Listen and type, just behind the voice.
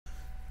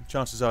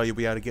chances are you'll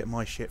be able to get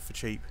my shit for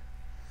cheap.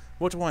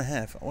 What do I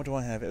have? What do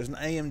I have? It was an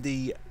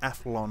AMD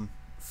Athlon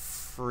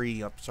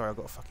 3. I'm sorry, I've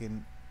got a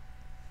fucking...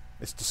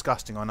 It's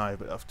disgusting, I know,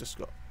 but I've just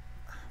got...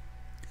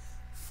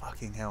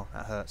 Fucking hell,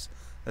 that hurts.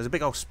 There's a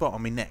big old spot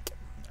on my neck.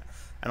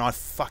 And I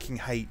fucking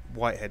hate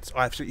whiteheads.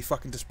 I absolutely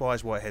fucking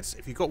despise whiteheads.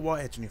 If you've got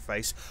whiteheads on your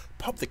face,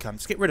 pop the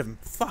cunts, get rid of them,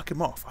 fuck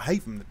them off. I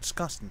hate them, they're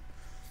disgusting.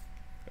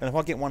 And if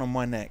I get one on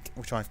my neck,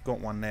 which I've got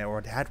one there, or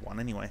I'd had one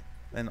anyway,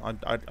 then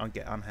I'd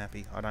get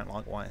unhappy. I don't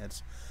like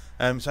whiteheads.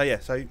 So yeah,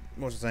 so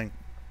what was I saying?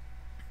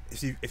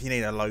 If you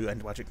need a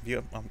low-end budget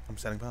computer, I'm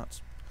selling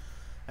parts.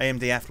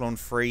 AMD Athlon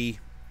 3,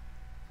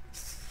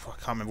 I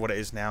can't remember what it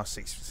is now,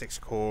 6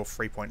 core,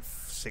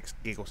 3.6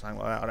 gig or something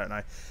like that, I don't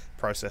know,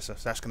 processor,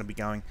 so that's going to be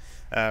going.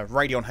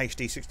 Radeon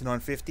HD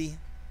 6950,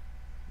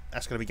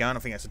 that's going to be going, I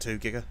think that's a 2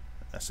 gigger,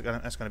 that's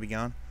going to be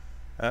going.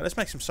 Let's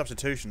make some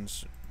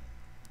substitutions.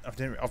 I've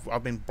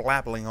been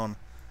blabbling on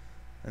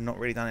and not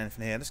really done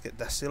anything here. Let's get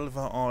Da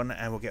Silva on,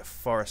 and we'll get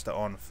Forrester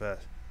on for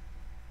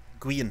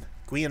Guion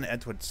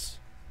Edwards.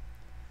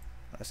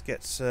 Let's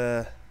get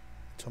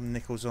Tom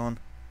Nichols on.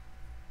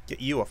 Get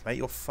you off, mate,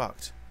 you're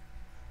fucked.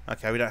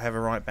 Okay, we don't have a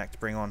right back to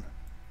bring on.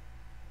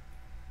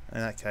 In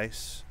that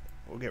case,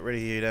 we'll get rid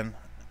of you then.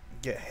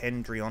 Get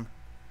Hendry on.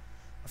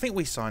 I think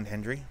we signed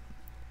Hendry.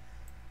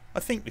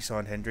 That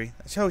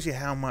tells you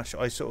how much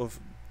I sort of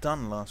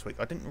done last week.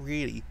 I didn't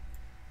really...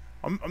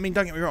 I mean,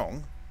 don't get me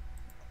wrong.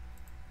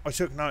 I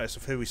took notice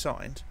of who we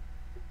signed.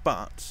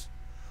 But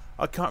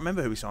I can't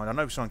remember who we signed. I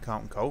know we signed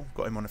Carlton Cole.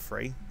 Got him on a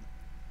free.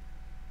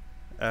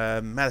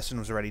 Madison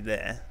was already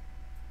there.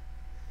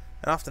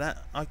 And after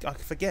that, I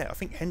forget. I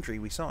think Hendry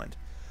we signed.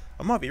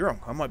 I might be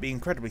wrong. I might be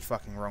incredibly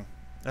fucking wrong.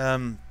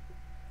 I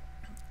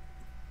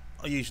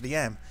usually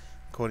am,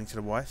 according to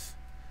the wife.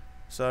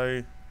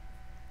 So,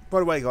 by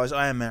the way, guys,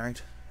 I am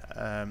married.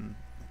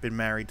 Been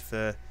married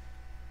for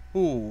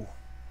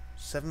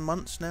 7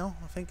 months now,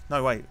 I think.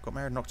 No, wait, got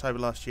married in October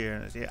last year,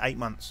 and it's 8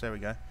 months. There we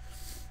go.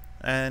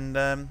 And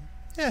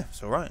yeah,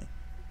 it's all right.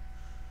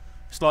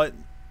 It's like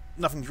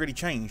nothing's really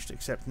changed,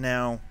 except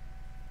now,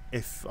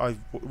 if I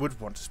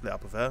would want to split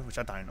up with her, which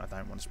I don't want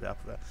to split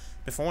up with her.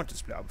 If I wanted to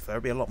split up with her,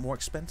 it'd be a lot more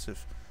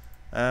expensive.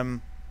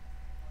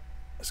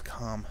 It's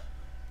calm.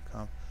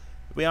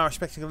 We are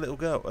expecting a little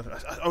girl.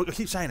 I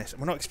keep saying this.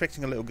 We're not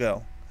expecting a little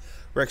girl.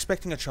 We're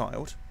expecting a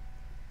child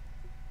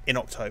in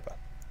October.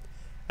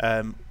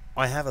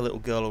 I have a little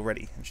girl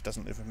already, and she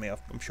doesn't live with me.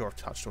 I'm sure I've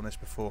touched on this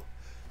before.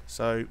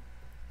 So,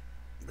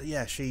 but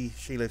yeah, she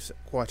lives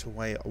quite a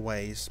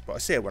ways, but I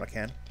see her when I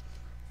can.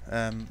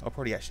 I'll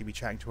probably actually be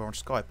chatting to her on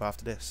Skype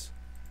after this.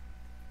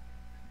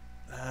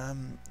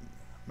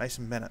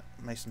 Mason Bennett.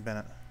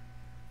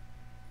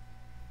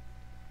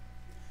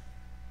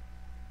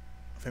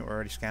 I think we're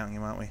already scouting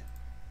him, aren't we?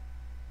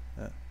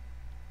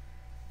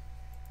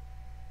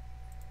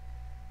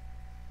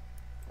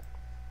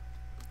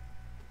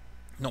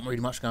 Not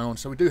really much going on.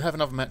 So we do have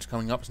another match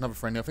coming up. It's another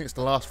friendly. I think it's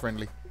the last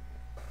friendly.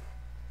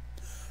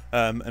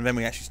 And then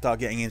we actually start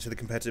getting into the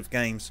competitive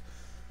games.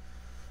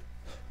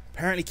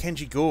 Apparently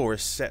Kenji Gore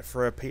is set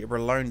for a Peterborough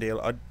loan deal.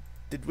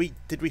 Did we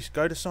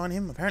go to sign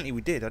him? Apparently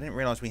we did. I didn't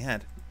realise we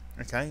had.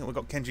 Okay, we've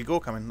got Kenji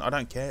Gore coming. I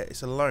don't care.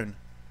 It's a loan.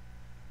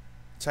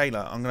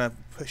 Taylor, I'm going to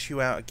push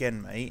you out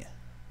again, mate.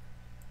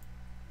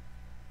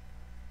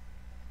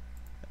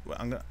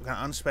 I'm going to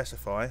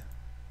unspecify,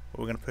 but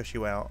we're going to push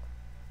you out.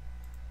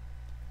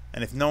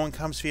 And if no one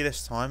comes for you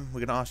this time, we're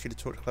going to ask you to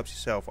talk to clubs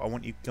yourself. I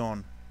want you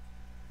gone.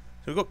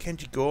 So we've got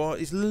Kenji Gore.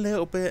 He's a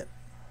little bit...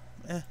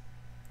 I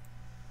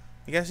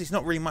guess he's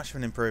not really much of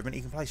an improvement.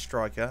 He can play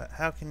striker.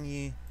 How can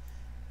you...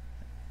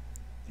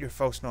 You're a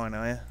false 9,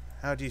 are you?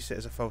 How do you sit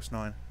as a false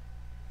 9?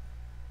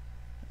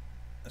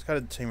 Let's go to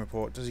the team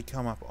report. Does he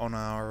come up on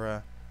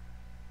our...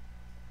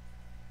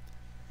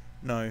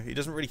 No, he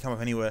doesn't really come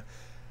up anywhere.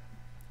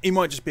 He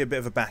might just be a bit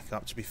of a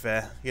backup, to be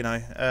fair. You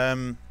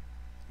know.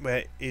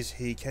 Where is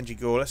he? Kenji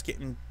Gore. Let's get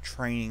him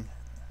training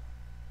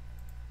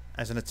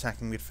as an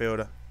attacking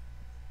midfielder.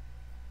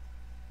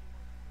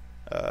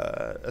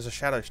 As a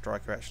shadow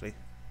striker, actually.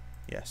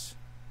 Yes.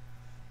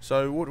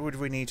 So what would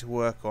we need to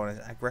work on?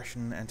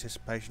 Aggression,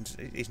 anticipation.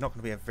 He's not going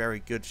to be a very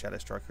good shadow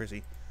striker, is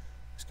he?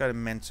 Let's go to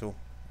mental.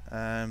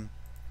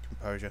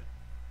 Composure.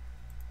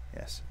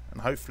 Yes.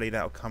 And hopefully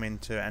that'll come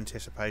into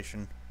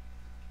anticipation.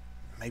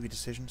 Maybe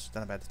decisions.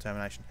 Don't know about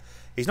determination.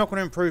 He's not going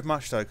to improve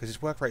much though, because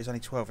his work rate is only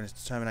 12 and his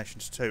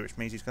determination's 2, which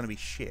means he's going to be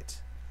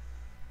shit.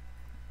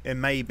 It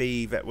may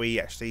be that we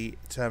actually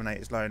terminate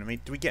his loan. I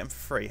mean, do we get him for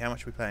free? How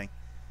much are we paying?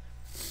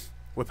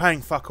 We're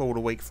paying fuck all a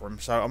week for him,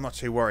 so I'm not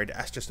too worried.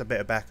 That's just a bit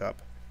of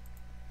backup.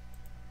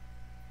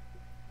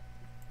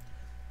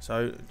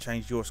 So,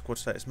 change your squad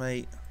status,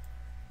 mate.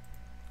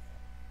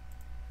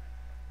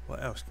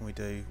 What else can we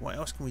do? What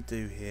else can we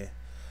do here?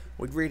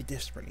 We really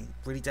desperately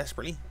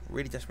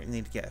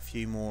need to get a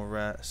few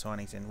more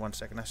signings in. 1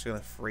 second. That's going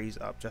to freeze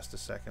up just a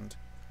second.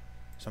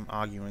 So I'm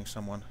arguing with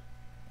someone.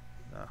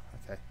 Oh,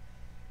 okay.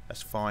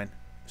 That's fine.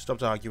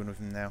 Stopped arguing with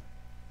him now.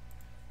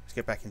 Let's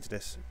get back into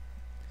this.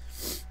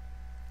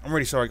 I'm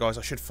really sorry, guys.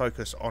 I should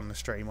focus on the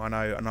stream. I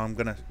know, and I'm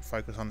gonna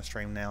focus on the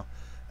stream now.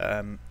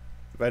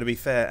 But to be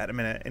fair, at the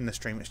minute in the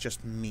stream, it's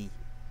just me.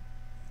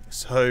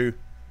 So,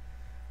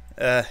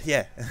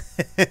 yeah.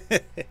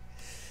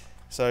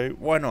 So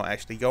why not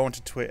actually go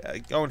onto Twitter?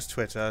 Go onto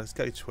Twitter. Let's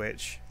go to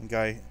Twitch and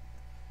go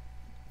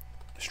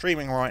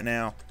streaming right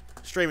now.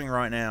 Streaming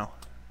right now.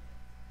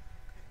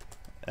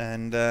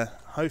 And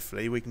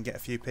hopefully we can get a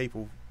few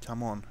people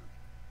come on.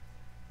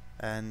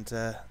 And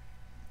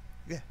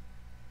yeah,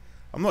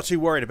 I'm not too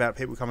worried about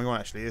people coming on.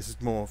 Actually, this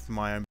is more for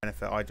my own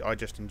benefit. I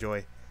just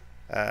enjoy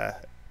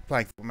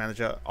playing Football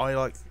Manager. I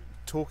like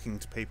talking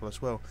to people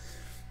as well.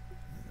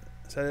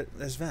 So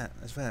there's that.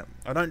 There's that.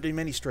 I don't do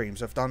many streams.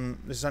 This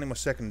is only my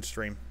second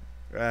stream.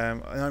 I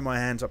know my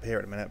hand's up here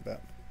at the minute,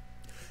 but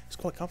it's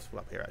quite comfortable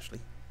up here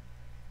actually.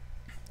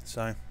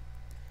 So.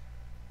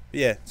 But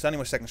yeah, it's only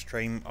my second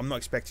stream. I'm not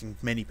expecting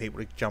many people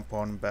to jump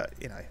on, but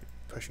you know,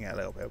 pushing out a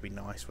little bit would be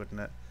nice, wouldn't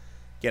it?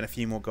 Getting a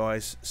few more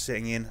guys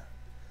sitting in.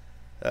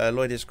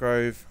 Lloyd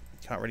Isgrove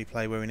can't really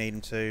play where we need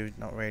him to.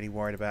 Not really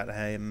worried about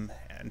him.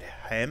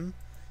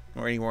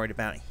 Not really worried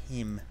about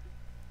him.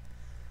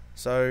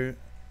 So,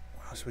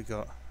 what else we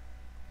got?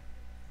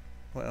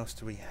 What else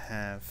do we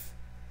have?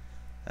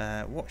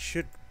 What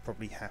should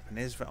probably happen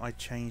is that I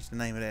change the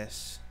name of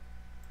this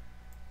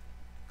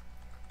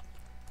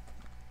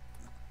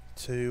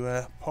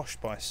to Posh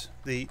Spice,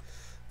 the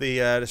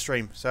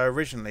stream. So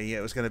originally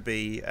it was going to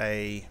be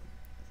a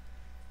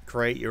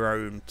create your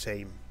own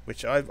team,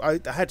 which I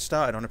had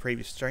started on a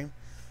previous stream,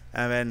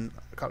 and then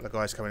a couple of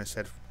guys come in and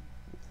said,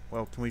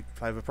 well, can we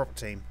play with a proper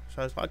team?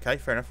 So I was like, okay,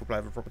 fair enough, we'll play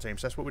with a proper team.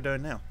 So that's what we're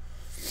doing now.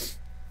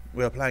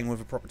 We are playing with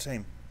a proper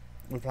team.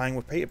 We're playing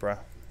with Peterborough,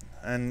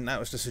 and that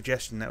was the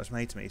suggestion that was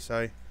made to me,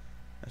 so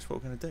that's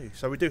what we're going to do.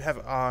 So we do have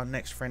our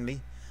next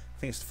friendly. I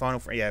think it's the final.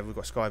 Yeah, we've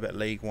got Sky Bet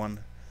League 1.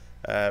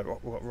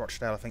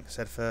 Rochdale, I think,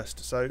 said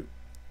first. So,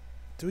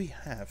 do we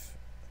have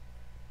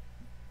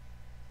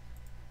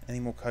any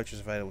more coaches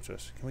available to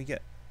us? Can we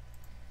get...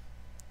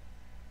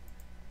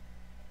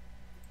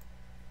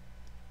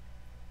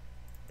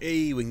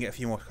 we can get a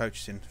few more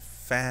coaches in.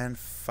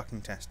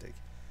 Fan-fucking-tastic.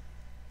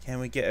 Can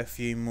we get a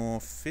few more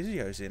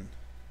physios in?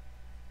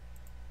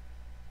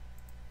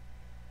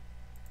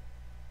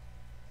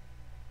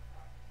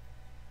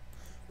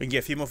 We can get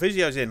a few more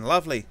physios in.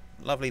 Lovely.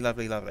 Lovely,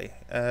 lovely, lovely.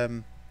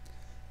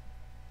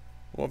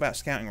 What about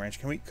scouting range?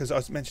 Can we? Because I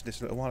mentioned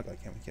this a little while ago.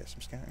 Can we get some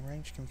scouting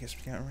range? Can we get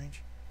some scouting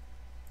range?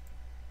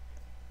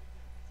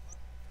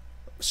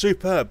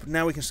 Superb.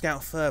 Now we can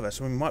scout further,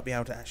 so we might be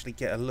able to actually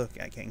get a look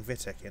at getting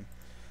Vitek in.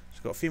 So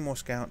we've got a few more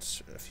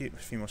scouts, a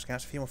few more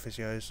scouts, a few more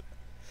physios.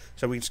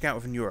 So we can scout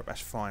within Europe. That's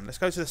fine. Let's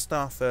go to the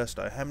staff first,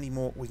 though. How many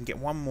more? We can get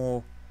one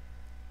more.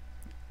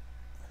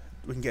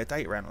 We can get a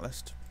data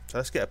analyst. So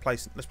let's get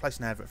let's place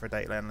an advert for a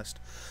data analyst.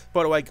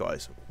 By the way,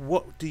 guys,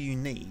 what do you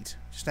need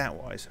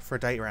stat-wise for a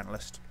data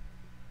analyst?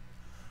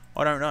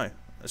 I don't know.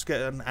 Let's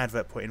get an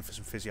advert put in for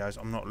some physios.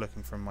 I'm not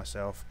looking for them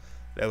myself.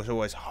 There was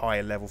always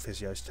higher level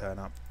physios turn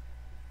up.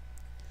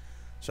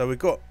 So we've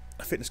got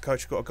a fitness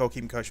coach, we've got a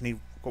goalkeeping coach, and we've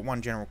got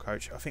one general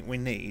coach. I think we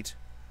need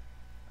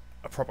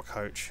a proper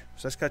coach.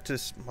 So let's go to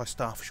my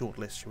staff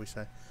shortlist, shall we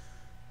say.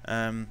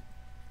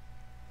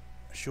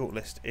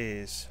 Shortlist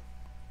is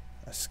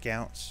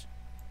scouts,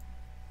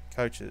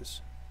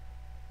 coaches.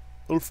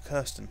 Ulf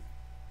Kirsten.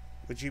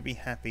 Would you be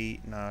happy?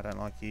 No, I don't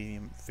like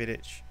you.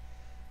 Vidic.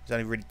 He's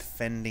only really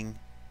defending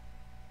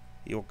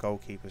your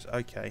goalkeepers.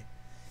 Okay.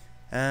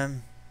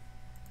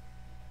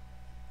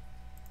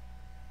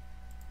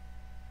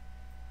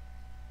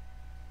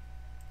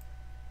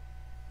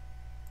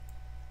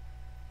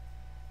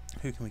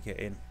 Who can we get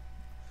in?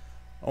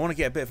 I want to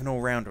get a bit of an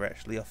all-rounder,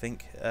 actually, I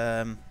think.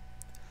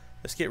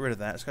 Let's get rid of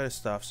that. Let's go to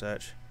staff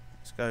search.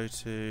 Let's go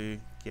to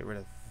get rid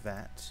of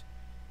that.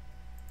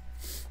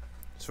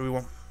 So we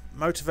want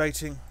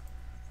motivating,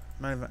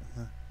 level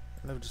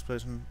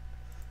discipline,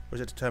 or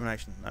is it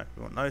determination? No,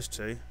 we want those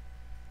two.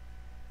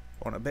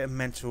 We want a bit of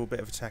mental, bit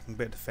of attacking,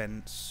 bit of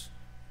defence,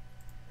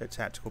 bit of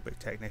tactical, bit of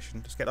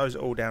technician. Just get those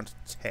all down to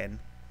 10.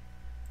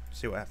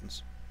 See what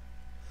happens.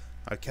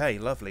 Okay,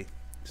 lovely.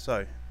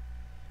 So,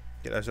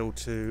 get those all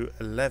to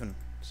 11.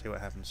 See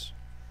what happens.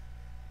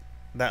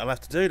 That'll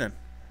have to do then.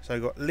 So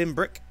we've got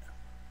Limbrick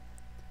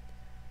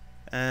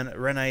and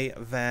Rene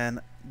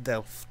van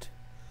Delft.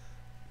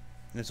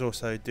 There's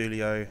also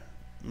Dulio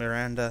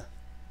Miranda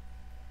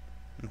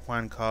and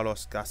Juan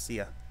Carlos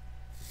Garcia.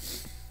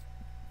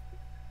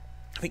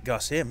 I think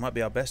Garcia might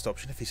be our best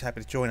option if he's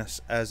happy to join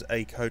us as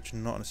a coach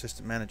and not an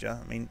assistant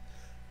manager. I mean,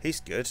 he's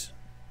good,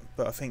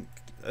 but I think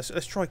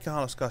let's try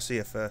Carlos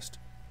Garcia first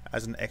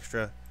as an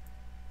extra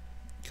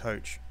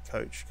coach.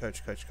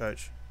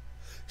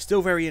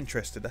 Still very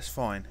interested. That's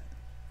fine.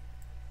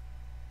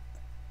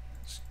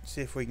 Let's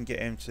see if we can get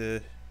him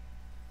to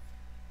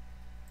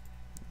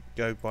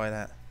go by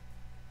that.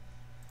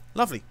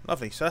 Lovely,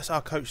 lovely. So that's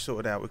our coach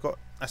sorted out.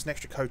 That's an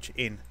extra coach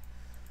in.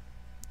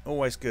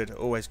 Always good,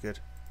 always good.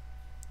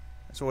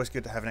 It's always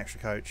good to have an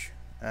extra coach.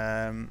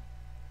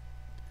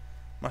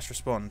 Must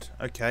respond.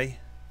 Okay.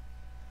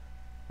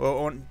 Well,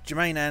 I want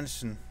Jermaine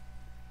Anderson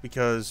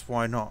because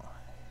why not?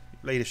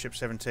 Leadership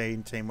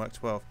 17, teamwork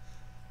 12,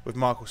 with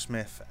Michael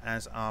Smith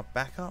as our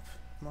backup.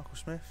 Michael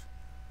Smith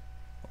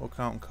or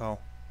Carlton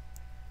Cole.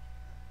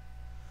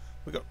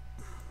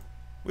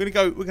 We're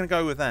gonna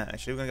go with that.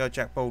 Actually, we're gonna go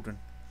Jack Baldwin.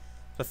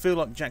 So I feel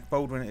like Jack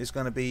Baldwin is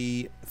going to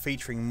be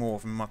featuring more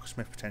than Michael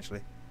Smith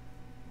potentially.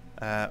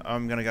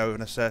 I'm going to go with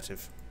an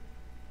assertive.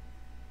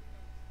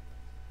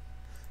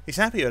 He's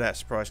happy with that,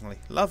 surprisingly.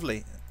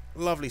 Lovely,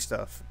 lovely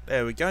stuff.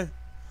 There we go.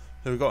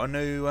 So we've got a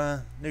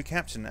new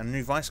captain and a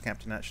new vice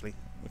captain actually,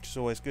 which is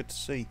always good to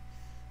see.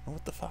 Oh,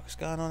 what the fuck is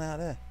going on out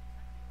there?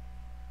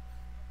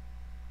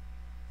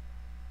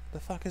 The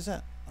fuck is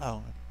that?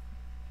 Oh,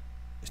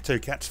 it's two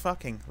cats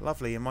fucking.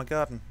 Lovely in my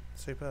garden.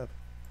 Superb.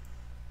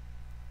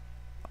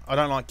 I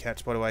don't like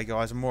cats, by the way,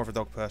 guys. I'm more of a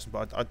dog person,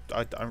 but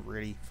I don't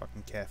really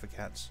fucking care for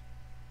cats.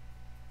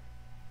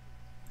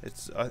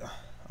 It's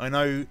I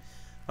know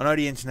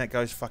the internet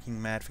goes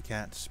fucking mad for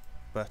cats,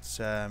 but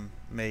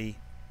me,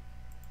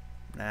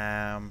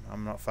 nah,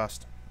 I'm not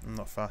fussed. I'm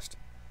not fussed.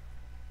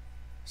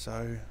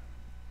 So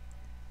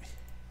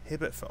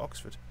Hibbert for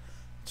Oxford.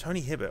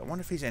 Tony Hibbert. I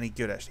wonder if he's any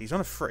good actually. He's on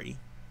a free.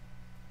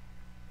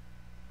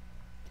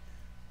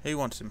 Who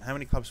wants him? How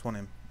many clubs want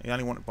him? He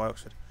only wanted by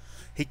Oxford.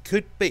 He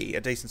could be a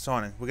decent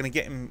signing. We're going to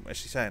get him,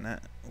 actually saying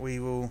that, we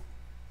will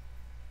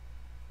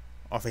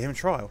offer him a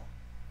trial.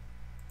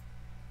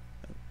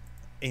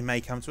 He may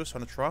come to us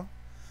on a trial.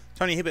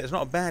 Tony Hibbert is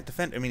not a bad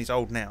defender. I mean, he's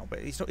old now, but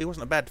he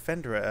wasn't a bad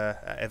defender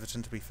at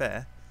Everton, to be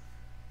fair.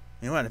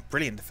 He wasn't a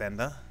brilliant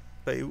defender,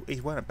 but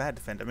he wasn't a bad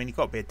defender. I mean, you've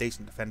got to be a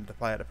decent defender to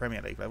play at the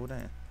Premier League level, don't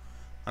you?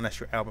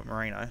 Unless you're Albert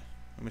Moreno,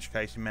 in which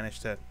case you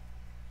managed to...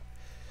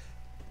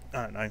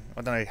 I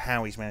don't know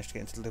how he's managed to get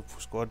into the Liverpool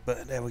squad,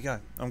 but there we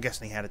go. I'm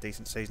guessing he had a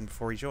decent season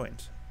before he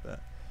joined. But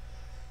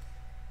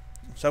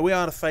so we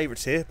are the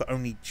favourites here, but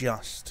only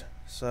just.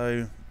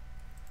 So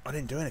I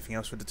didn't do anything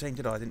else with the team,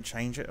 did I? I didn't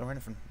change it or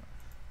anything.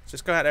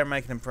 Just go out there and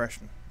make an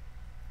impression.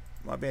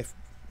 Might be if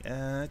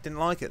didn't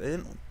like it. They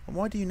didn't.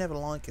 Why do you never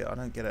like it? I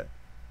don't get it.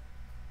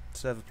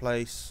 Deserve a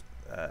place.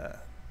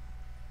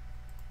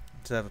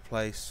 Deserve a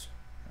place.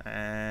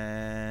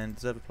 And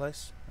deserve a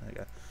place. There you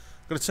go.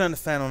 I'm going to turn the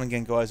fan on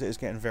again, guys. It is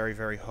getting very,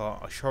 very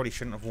hot. I surely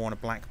shouldn't have worn a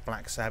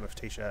Black Sabbath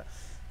t-shirt.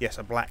 Yes,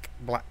 a Black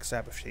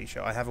Sabbath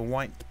t-shirt. I have a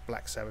white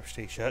Black Sabbath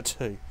t-shirt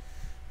too.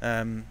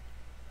 And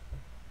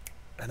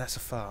that's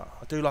a fart.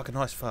 I do like a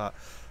nice fart.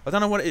 I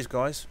don't know what it is,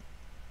 guys,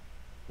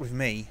 with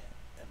me,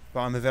 but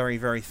I'm a very,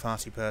 very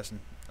farty person.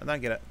 I don't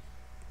get it.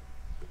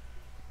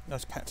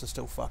 Those cats are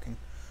still fucking.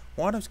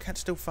 Why are those cats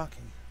still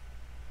fucking?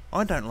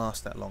 I don't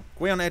last that long.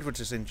 Gwion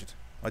Edwards is injured.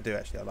 I do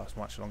actually. I last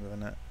much longer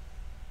than that.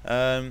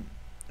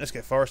 Let's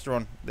get Forrester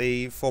on,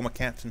 the former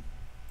captain.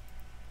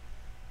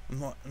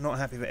 I'm not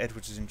happy that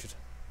Edwards is injured.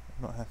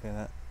 I'm not happy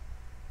with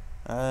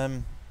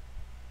that.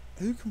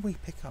 Who can we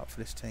pick up for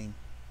this team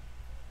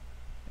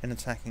in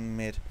attacking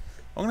mid?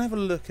 I'm gonna have a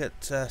look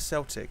at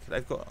Celtic.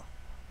 Have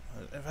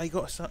they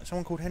got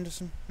someone called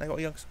Henderson? They got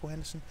a youngster called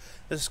Henderson.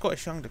 There's a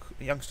Scottish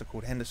youngster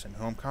called Henderson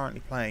who I'm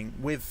currently playing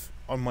with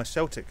on my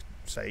Celtic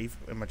save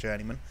in my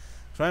journeyman.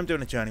 So I am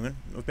doing a journeyman.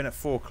 We've been at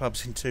 4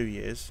 clubs in 2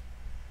 years.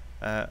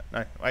 No,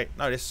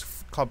 this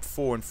is club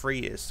 4 in 3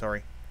 years,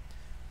 sorry.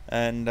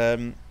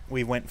 And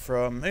we went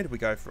from, who did we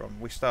go from?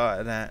 We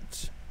started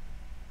at,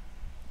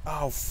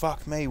 oh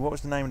fuck me, what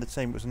was the name of the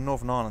team? It was in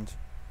Northern Ireland.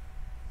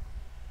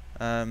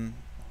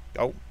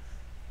 That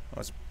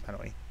was a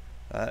penalty.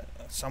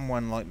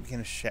 Someone like became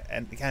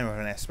with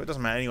an S, but it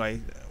doesn't matter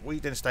anyway. We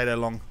didn't stay there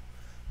long.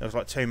 There was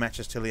like 2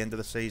 matches till the end of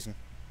the season,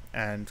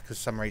 and because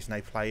for some reason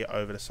they play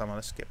over the summer,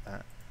 let's skip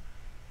that.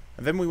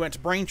 And then we went to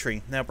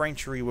Braintree. Now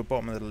Braintree were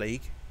bottom of the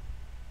league.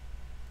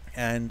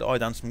 And I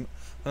done some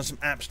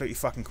absolutely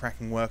fucking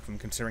cracking work for them,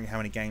 considering how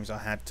many games I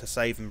had to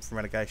save them from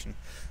relegation.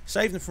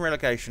 Save them from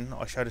relegation,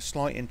 I showed a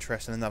slight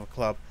interest in another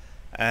club,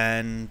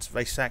 and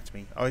they sacked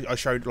me. I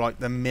showed like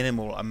the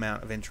minimal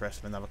amount of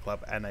interest in another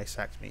club, and they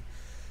sacked me.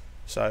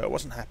 So I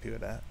wasn't happy with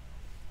that.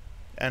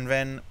 And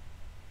then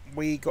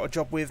we got a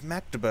job with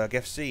Magdeburg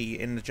FC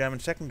in the German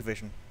 2nd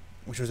Division,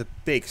 which was a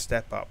big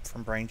step up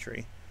from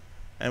Braintree.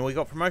 And we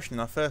got promotion in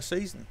our first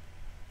season.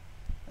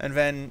 And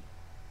then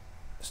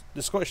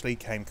the Scottish League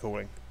came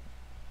calling.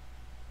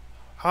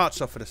 Hearts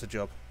offered us a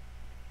job.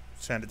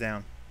 Turned it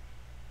down.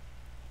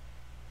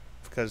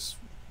 Because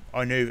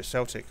I knew that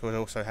Celtic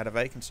also had a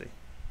vacancy.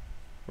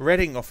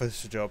 Reading offered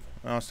us a job,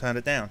 and I turned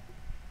it down.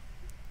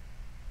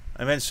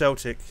 And then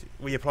Celtic,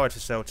 we applied for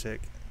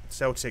Celtic.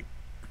 Celtic,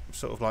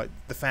 sort of like,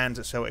 the fans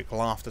at Celtic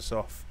laughed us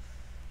off.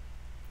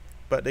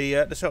 But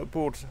the Celtic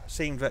board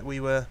seemed that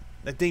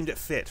they deemed it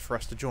fit for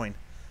us to join.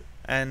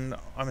 And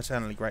I'm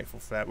eternally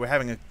grateful for that. We're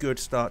having a good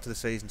start to the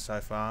season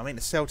so far. I mean,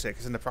 the Celtic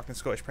is in the fucking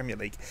Scottish Premier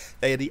League.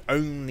 They are the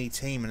only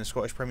team in the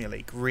Scottish Premier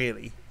League,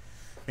 really.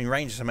 I mean,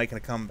 Rangers are making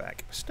a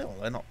comeback, but still,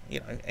 they're not,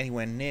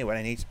 anywhere near where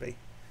they need to be.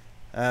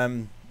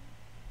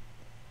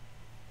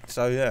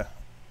 So yeah,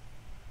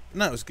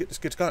 no, it's good. It's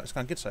good. It's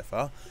going good so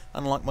far.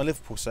 Unlike my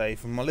Liverpool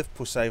save, and my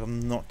Liverpool save,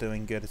 I'm not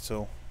doing good at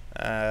all.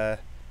 Not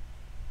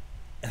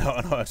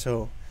at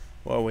all.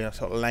 Well, we are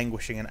sort of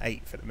languishing in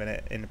 8th at the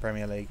minute in the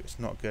Premier League. It's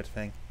not a good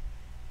thing.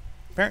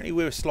 Apparently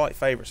we were slight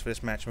favourites for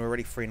this match and we're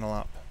already 3-0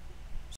 up.